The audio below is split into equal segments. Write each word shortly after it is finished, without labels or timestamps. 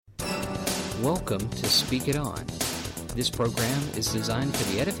Welcome to Speak It On. This program is designed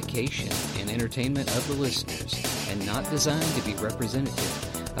for the edification and entertainment of the listeners and not designed to be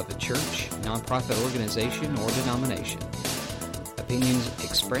representative of a church, nonprofit organization, or denomination. Opinions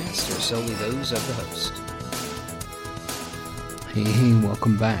expressed are solely those of the host. Hey,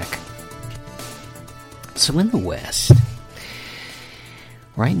 welcome back. So in the West,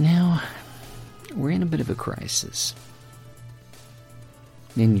 right now, we're in a bit of a crisis.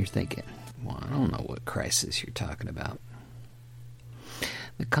 Then you're thinking, well, I don't know what crisis you're talking about.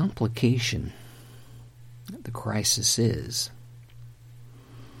 The complication, the crisis is,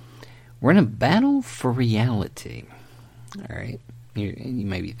 we're in a battle for reality. All right? You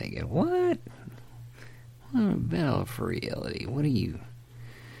may be thinking, what? What a battle for reality? What are you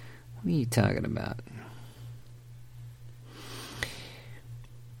talking about?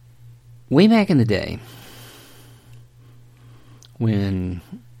 Way back in the day, when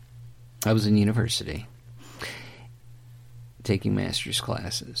I was in university, taking master's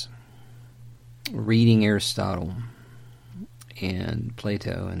classes, reading Aristotle and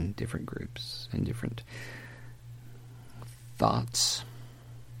Plato and different groups and different thoughts,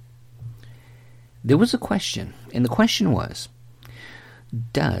 there was a question, and the question was,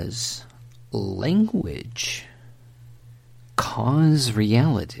 does language cause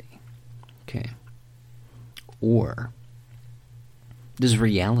reality? Okay. Or does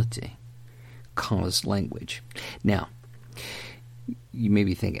reality cause language? Now, you may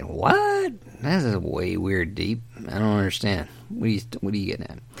be thinking, what? That's a way weird, deep. I don't understand. What are you getting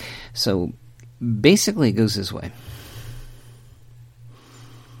at? So, basically it goes this way.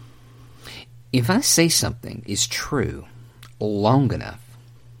 If I say something is true long enough,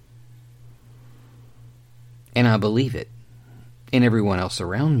 and I believe it, and everyone else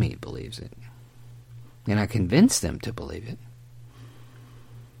around me believes it, and I convince them to believe it,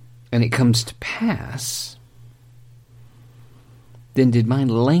 and it comes to pass, then did my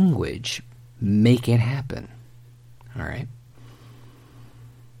language make it happen? All right?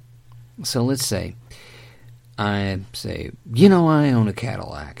 So let's say, I say, I own a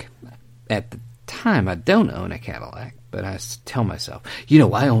Cadillac. At the time, I don't own a Cadillac, but I tell myself,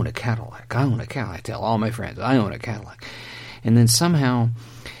 I own a Cadillac. I own a Cadillac. I tell all my friends, I own a Cadillac. And then somehow,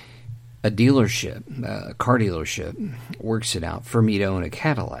 a dealership, a car dealership, works it out for me to own a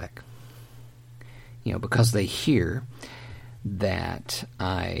Cadillac. Because they hear that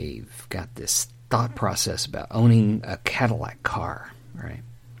I've got this thought process about owning a Cadillac car, right?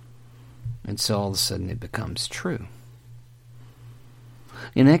 And so all of a sudden it becomes true.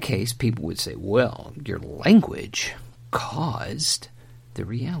 In that case, people would say, well, your language caused the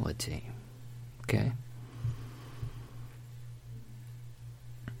reality. Okay?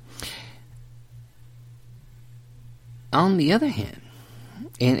 On the other hand,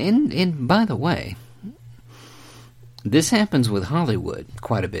 and by the way, this happens with Hollywood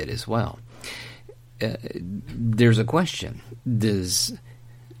quite a bit as well. There's a question. Does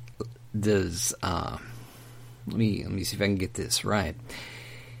let me see if I can get this right.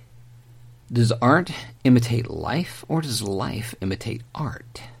 Does art imitate life, or does life imitate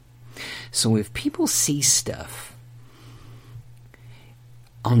art? So if people see stuff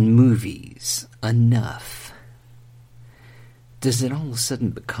on movies enough, does it all of a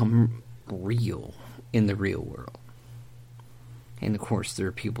sudden become real in the real world? And of course, there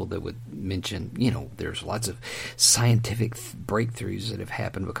are people that would mention, there's lots of scientific breakthroughs that have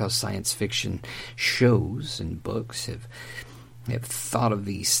happened because science fiction shows and books have thought of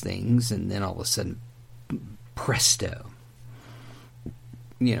these things, and then all of a sudden, presto,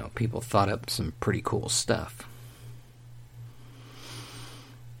 people thought up some pretty cool stuff.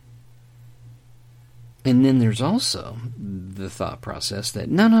 And then there's also the thought process that,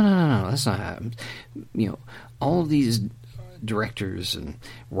 no, that's not how it happens. All these directors and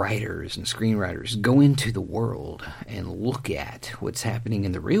writers and screenwriters go into the world and look at what's happening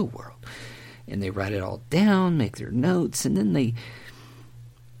in the real world. And they write it all down, make their notes, and then they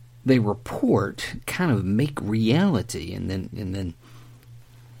report, kind of make reality, and then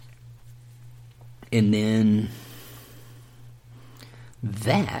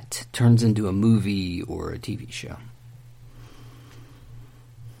that turns into a movie or a TV show.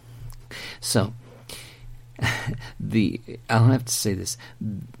 So, I'll have to say this,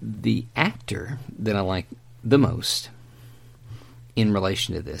 the actor that I like the most in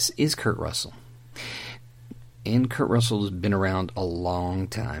relation to this is Kurt Russell. And Kurt Russell has been around a long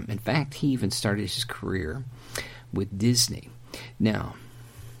time. In fact, he even started his career with Disney. Now,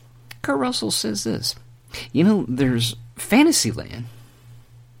 Kurt Russell says this, there's Fantasyland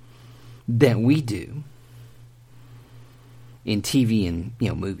that we do in TV and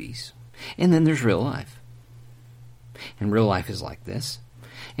movies. And then there's real life. And real life is like this.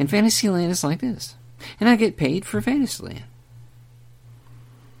 And Fantasyland is like this. And I get paid for Fantasyland.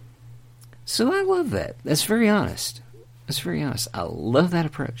 So I love that. That's very honest. That's very honest. I love that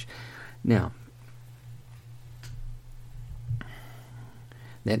approach. Now,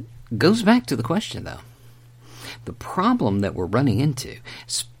 that goes back to the question, though. The problem that we're running into,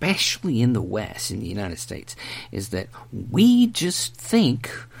 especially in the West, in the United States, is that we just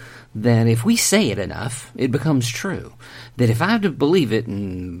think that if we say it enough, it becomes true. That if I have to believe it,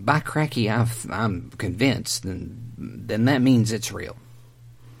 and by cracky, I'm convinced, then that means it's real.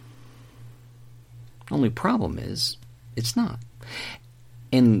 Only problem is, it's not.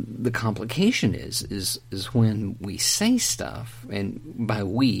 And the complication is when we say stuff, and by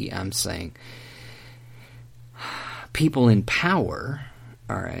we, I'm saying people in power,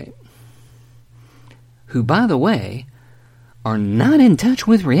 all right, who, by the way, are not in touch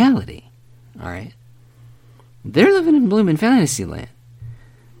with reality, all right? They're living in blooming Fantasyland.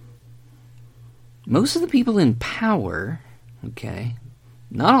 Most of the people in power, okay,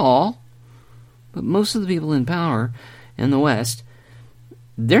 not all, but most of the people in power in the West,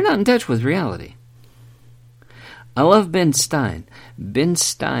 they're not in touch with reality. I love Ben Stein. Ben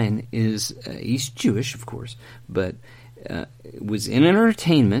Stein is, he's Jewish, of course, but was in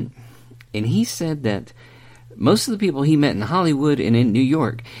entertainment, and he said that most of the people he met in Hollywood and in New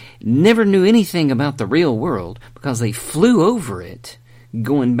York never knew anything about the real world because they flew over it,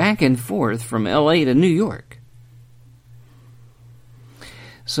 going back and forth from L.A. to New York.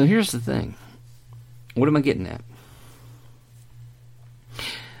 So here's the thing. What am I getting at?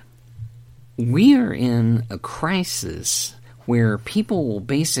 We are in a crisis where people will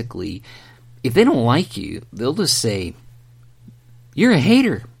basically, if they don't like you, they'll just say, you're a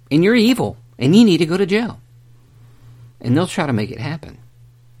hater, and you're evil, and you need to go to jail. And they'll try to make it happen.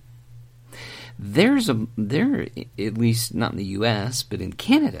 There, at least not in the U.S., but in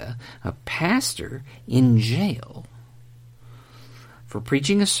Canada, a pastor in jail for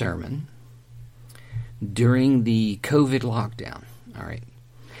preaching a sermon during the COVID lockdown. All right.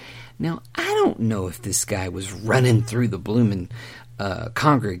 Now, I don't know if this guy was running through the blooming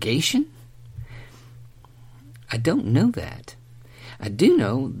congregation. I don't know that. I do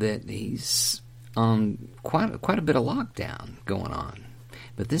know that he's on quite a bit of lockdown going on.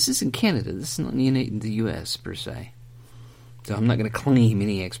 But this is in Canada. This is not in the U.S. per se. So I'm not going to claim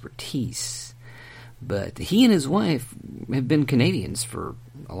any expertise. But he and his wife have been Canadians for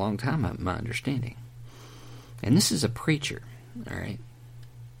a long time, my understanding. And this is a preacher, all right?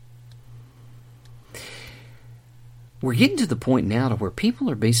 We're getting to the point now to where people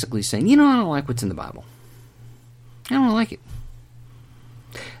are basically saying, I don't like what's in the Bible. I don't like it.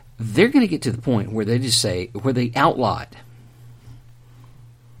 They're going to get to the point where they just say, where they outlaw it.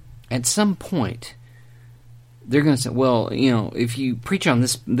 At some point, they're going to say, well, if you preach on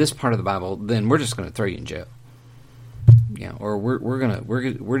this part of the Bible, then we're just going to throw you in jail. Or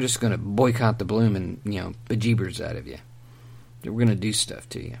we're just going to boycott the bloom and bejeebers out of you. We're going to do stuff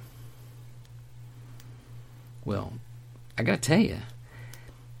to you. Well, I got to tell you,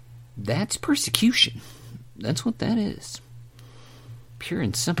 that's persecution. That's what that is. Pure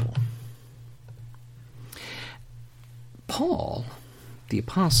and simple. Paul, the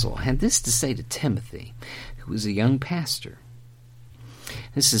apostle, had this to say to Timothy, who was a young pastor.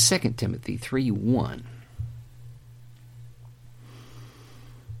 This is 2 Timothy 3:1.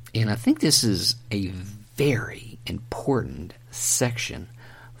 And I think this is a very important section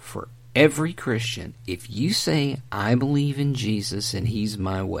for every Christian. If you say, I believe in Jesus and He's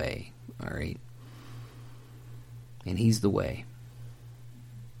my way, all right? And He's the way.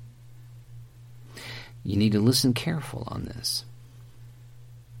 You need to listen careful on this.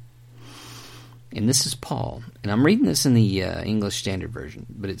 And this is Paul. And I'm reading this in the English Standard Version.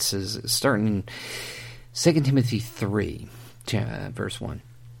 But it says, starting in 2 Timothy 3, verse 1.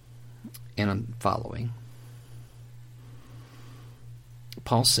 And I'm following.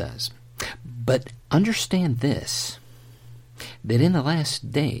 Paul says, but understand this, that in the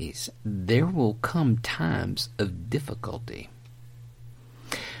last days there will come times of difficulty.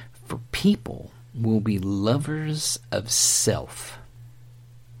 For people will be lovers of self,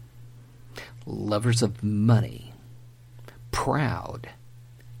 lovers of money, proud,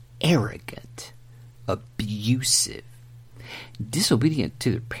 arrogant, abusive, disobedient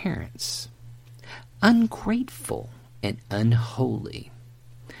to their parents, ungrateful and unholy,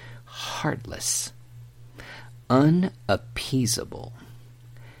 heartless, unappeasable,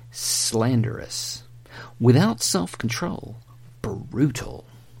 slanderous, without self-control, brutal,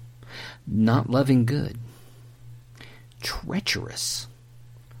 not loving good, treacherous,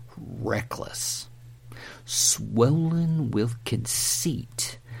 reckless, swollen with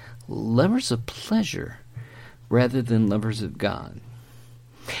conceit, lovers of pleasure rather than lovers of God.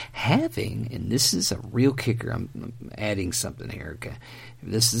 Having, and this is a real kicker, I'm adding something here, okay?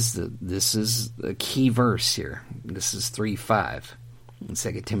 This is the key verse here. This is 3:5 in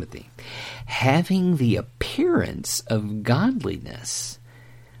 2 Timothy. Having the appearance of godliness,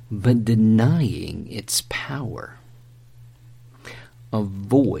 but denying its power.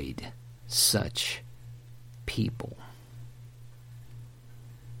 Avoid such people.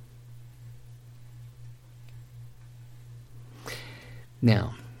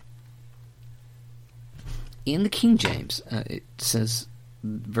 Now, in the King James, it says,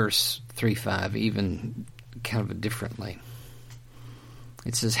 verse 3:5, even kind of differently.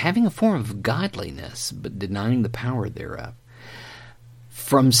 It says, having a form of godliness, but denying the power thereof.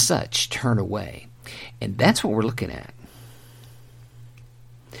 From such turn away. And that's what we're looking at.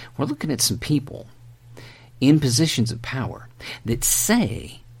 We're looking at some people in positions of power that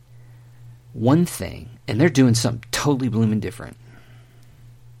say one thing, and they're doing something totally blooming different.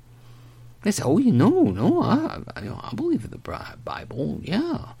 They say, I believe in the Bible,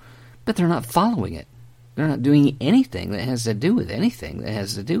 yeah. But they're not following it. They're not doing anything that has to do with anything that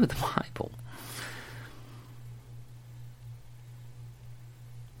has to do with the Bible.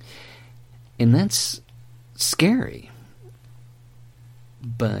 And that's scary.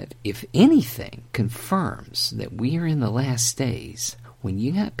 But if anything confirms that we are in the last days, when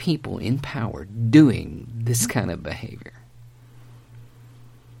you got people in power doing this kind of behavior.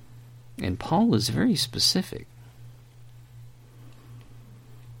 And Paul is very specific.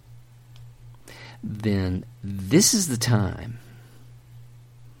 Then this is the time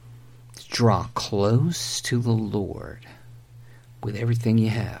to draw close to the Lord with everything you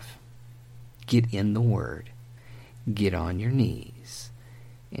have. Get in the Word. Get on your knees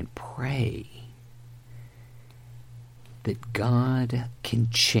and pray that God can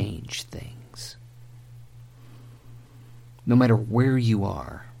change things. No matter where you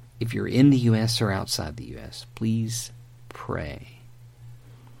are, if you're in the U.S. or outside the U.S., please pray.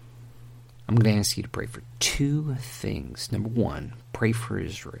 I'm going to ask you to pray for two things. Number one, pray for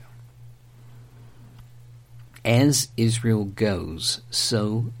Israel. As Israel goes,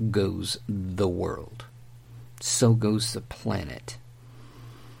 so goes the world. So goes the planet.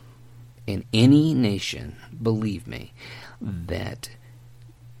 And any nation, believe me, that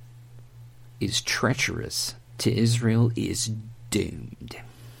is treacherous to Israel is doomed.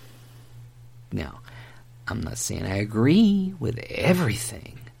 Now, I'm not saying I agree with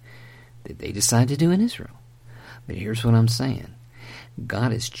everything that they decide to do in Israel. But here's what I'm saying.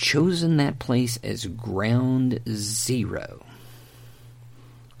 God has chosen that place as ground zero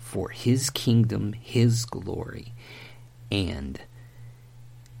for His kingdom, His glory. And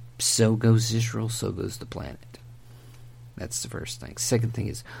so goes Israel, so goes the planet. That's the first thing. Second thing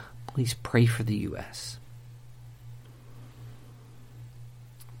is, please pray for the U.S.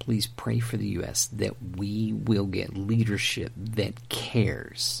 Please pray for the U.S. that we will get leadership that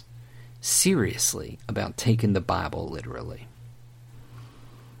cares seriously about taking the Bible literally.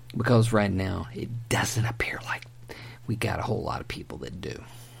 Because right now, it doesn't appear like we got a whole lot of people that do.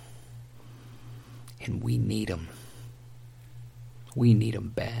 And we need them. We need them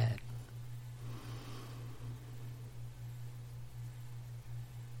bad.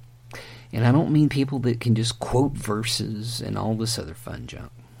 And I don't mean people that can just quote verses and all this other fun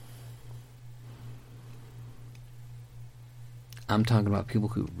junk. I'm talking about people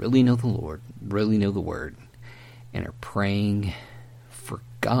who really know the Lord, really know the Word, and are praying for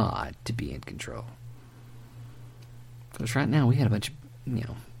God to be in control. Because right now we got a bunch of,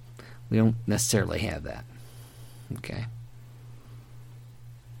 we don't necessarily have that. Okay?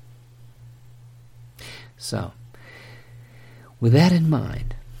 So, with that in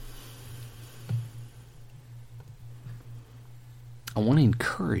mind, I want to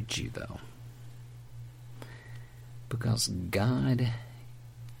encourage you, though, because God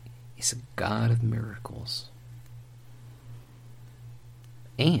is a God of miracles.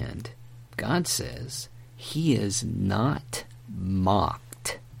 And God says He is not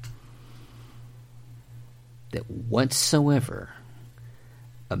mocked. That whatsoever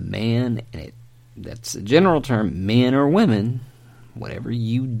a man, and that's a general term, men or women, whatever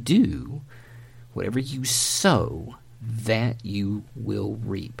you do, whatever you sow, that you will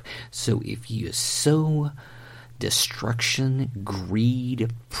reap. So if you sow destruction,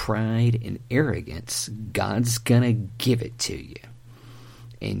 greed, pride, and arrogance, God's gonna give it to you.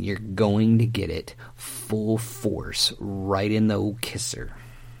 And you're going to get it full force right in the old kisser.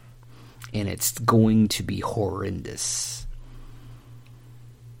 And it's going to be horrendous.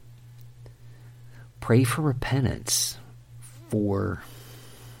 Pray for repentance for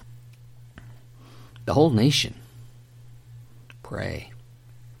the whole nation. Pray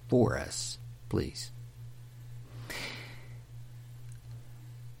for us, please.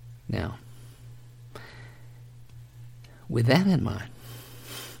 Now, with that in mind,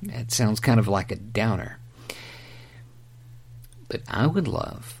 that sounds kind of like a downer, but I would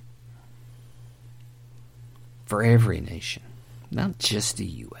love for every nation, not just the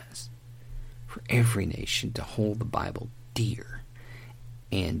U.S., for every nation to hold the Bible dear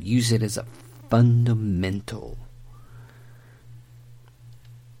and use it as a fundamental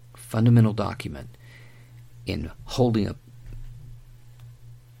document in holding up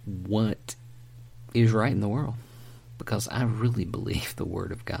what is right in the world. Because I really believe the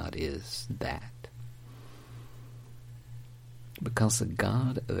Word of God is that. Because the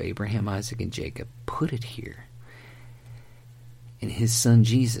God of Abraham, Isaac, and Jacob put it here. And His Son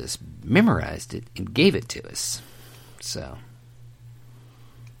Jesus memorized it and gave it to us. So,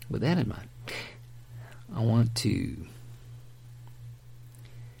 with that in mind, I want to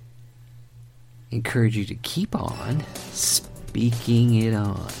encourage you to keep on speaking it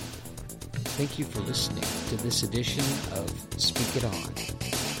on. Thank you for listening to this edition of Speak It On.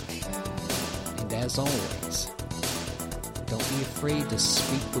 And as always, don't be afraid to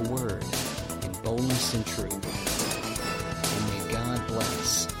speak the word in boldness and truth. And may God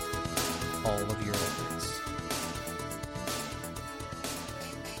bless all of your efforts.